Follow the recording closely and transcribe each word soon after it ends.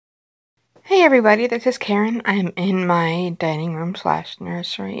Hey everybody, this is Karen. I'm in my dining room slash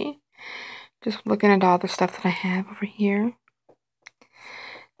nursery. Just looking at all the stuff that I have over here.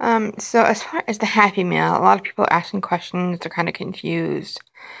 So as far as the Happy Meal, a lot of people are asking questions. They're kind of confused.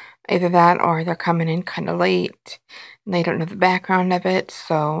 Either that or they're coming in kind of late and they don't know the background of it.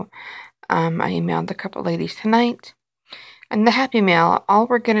 So I emailed a couple ladies tonight. And the Happy Meal, all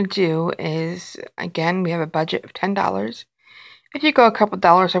we're going to do is, again, we have a budget of $10. If you go a couple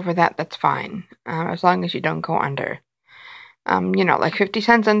dollars over that, that's fine, as long as you don't go under. Like 50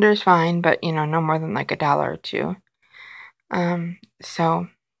 cents under is fine, but, no more than like $1 or $2. So,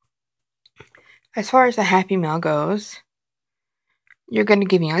 as far as the Happy Meal goes, you're going to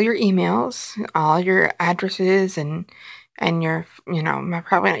give me all your emails, all your addresses, and your,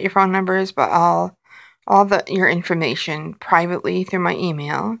 probably not your phone numbers, but all your information privately through my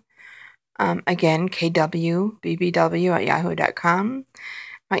email. Again, kwbbw@yahoo.com.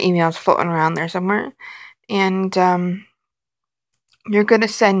 My email's floating around there somewhere. And you're going to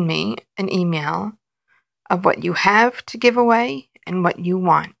send me an email of what you have to give away and what you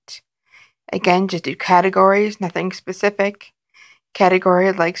want. Again, just do categories, nothing specific.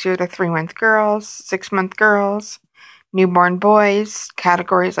 Category like 0 to 3-month girls, 6-month girls, newborn boys,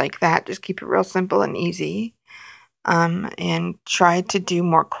 categories like that. Just keep it real simple and easy. And try to do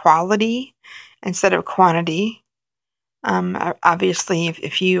more quality instead of quantity. Obviously,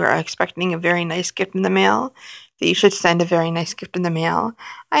 if you are expecting a very nice gift in the mail, that you should send a very nice gift in the mail.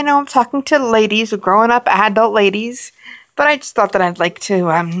 I know I'm talking to ladies, growing up adult ladies, but I just thought that I'd like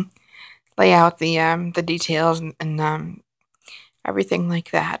to lay out the details and everything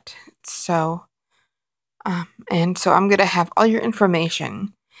like that. So, and so I'm gonna have all your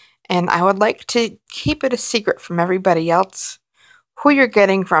information. And I would like to keep it a secret from everybody else who you're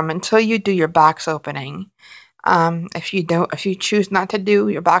getting from until you do your box opening. If you choose not to do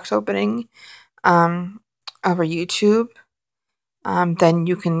your box opening over YouTube, then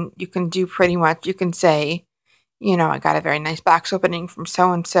you can do pretty much. You can say, I got a very nice box opening from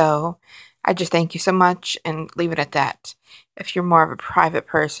so and so. I just thank you so much, and leave it at that. If you're more of a private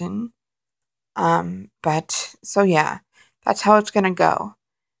person, but so yeah, that's how it's gonna go.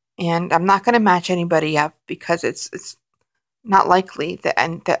 And I'm not going to match anybody up because it's not likely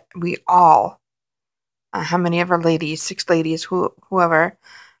that we all, how many of our ladies, 6 ladies, whoever,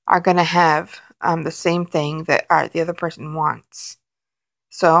 are going to have the same thing that the other person wants.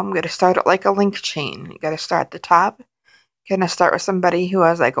 So I'm going to start it like a link chain. You got to start at the top. Going to start with somebody who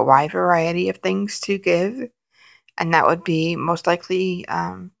has like a wide variety of things to give, and that would be most likely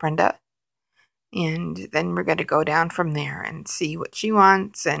Brenda. And then we're going to go down from there and see what she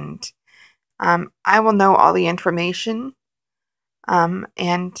wants. And I will know all the information.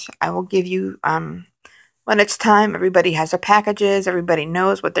 And I will give you, when it's time, everybody has their packages. Everybody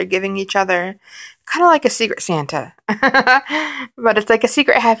knows what they're giving each other. Kind of like a secret Santa. But it's like a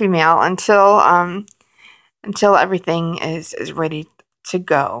secret Happy Meal until everything is ready to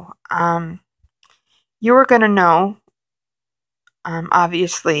go. You are going to know,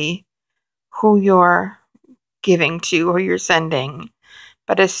 obviously, who you're giving to, who you're sending.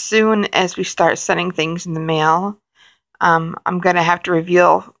 But as soon as we start sending things in the mail, I'm going to have to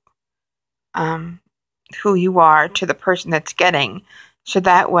reveal who you are to the person that's getting, so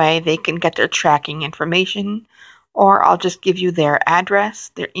that way they can get their tracking information, or I'll just give you their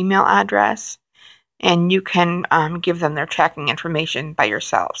address, their email address, and you can give them their tracking information by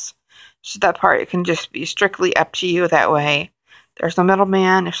yourselves. So that part, it can just be strictly up to you. That way there's no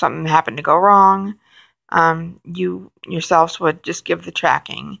middleman. If something happened to go wrong, you yourselves would just give the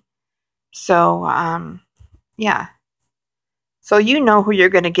tracking. So, yeah. So you know who you're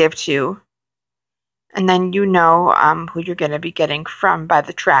going to give to, and then you know who you're going to be getting from by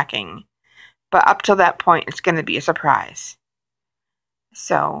the tracking. But up till that point, it's going to be a surprise.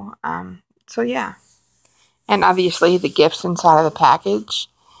 So, yeah. And obviously the gifts inside of the package.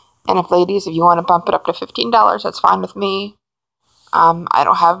 And if ladies, if you want to bump it up to $15, that's fine with me. I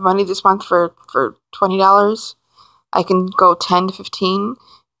don't have money this month for $20. I can go 10 to 15,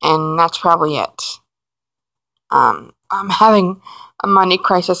 and that's probably it. I'm having a money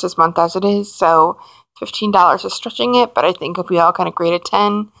crisis this month as it is, so $15 is stretching it, but I think if we all kind of agree to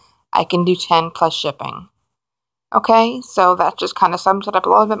 10, I can do 10 plus shipping. Okay, so that just kind of sums it up a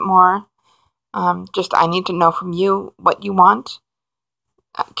little bit more. Just I need to know from you what you want,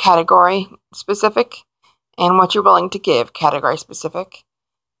 category specific, and what you're willing to give, category specific.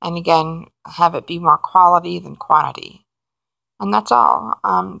 And again, have it be more quality than quantity. And that's all.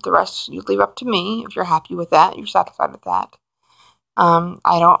 The rest you leave up to me. If you're happy with that, you're satisfied with that. I'm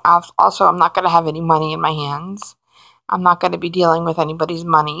not going to have any money in my hands. I'm not going to be dealing with anybody's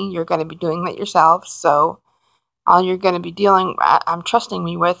money. You're going to be doing that yourself. So all you're going to be trusting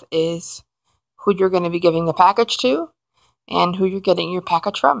me with is who you're going to be giving the package to and who you're getting your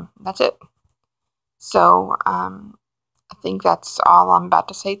package from. That's it. So I think that's all I'm about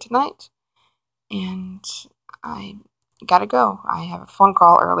to say tonight. And I gotta go. I have a phone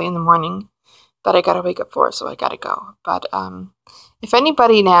call early in the morning that I gotta wake up for, so I gotta go. But if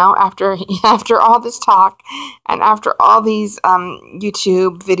anybody now, after all this talk and after all these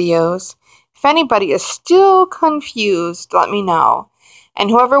YouTube videos, if anybody is still confused, let me know. And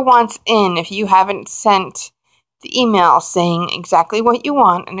whoever wants in, if you haven't sent the email saying exactly what you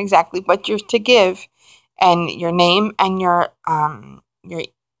want and exactly what you're to give, and your name and your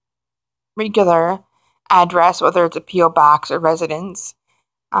regular address, whether it's a P.O. box or residence,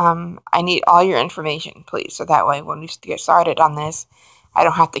 I need all your information, please. So that way, when we get started on this, I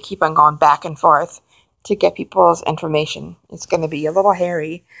don't have to keep on going back and forth to get people's information. It's going to be a little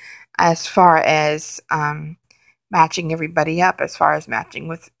hairy as far as matching everybody up, as far as matching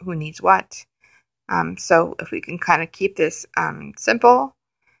with who needs what. So if we can kind of keep this simple,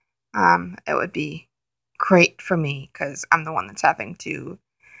 it would be great for me, because I'm the one that's having to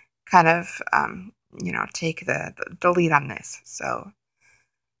kind of, take the lead on this. So,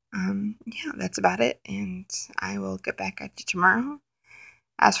 yeah, that's about it, and I will get back at you tomorrow.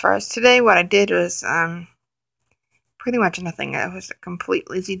 As far as today, what I did was pretty much nothing. It was a complete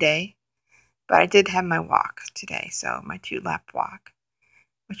lazy day, but I did have my walk today, so my 2-lap walk,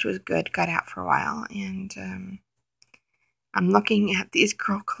 which was good. Got out for a while, and I'm looking at these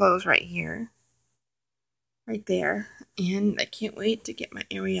girl clothes right here. Right there, and I can't wait to get my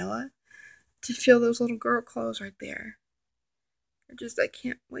Ariella to feel those little girl clothes right there. I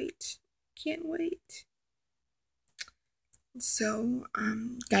can't wait. So,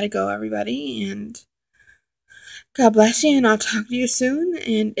 gotta go, everybody, and God bless you, and I'll talk to you soon.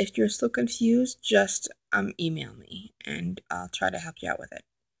 And if you're still confused, just email me, and I'll try to help you out with it.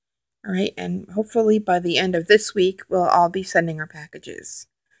 All right, and hopefully by the end of this week, we'll all be sending our packages.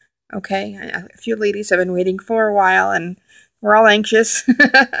 Okay, a few ladies have been waiting for a while, and we're all anxious.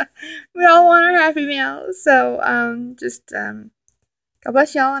 We all want our Happy Meal. So, God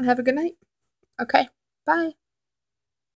bless y'all and have a good night. Okay, bye.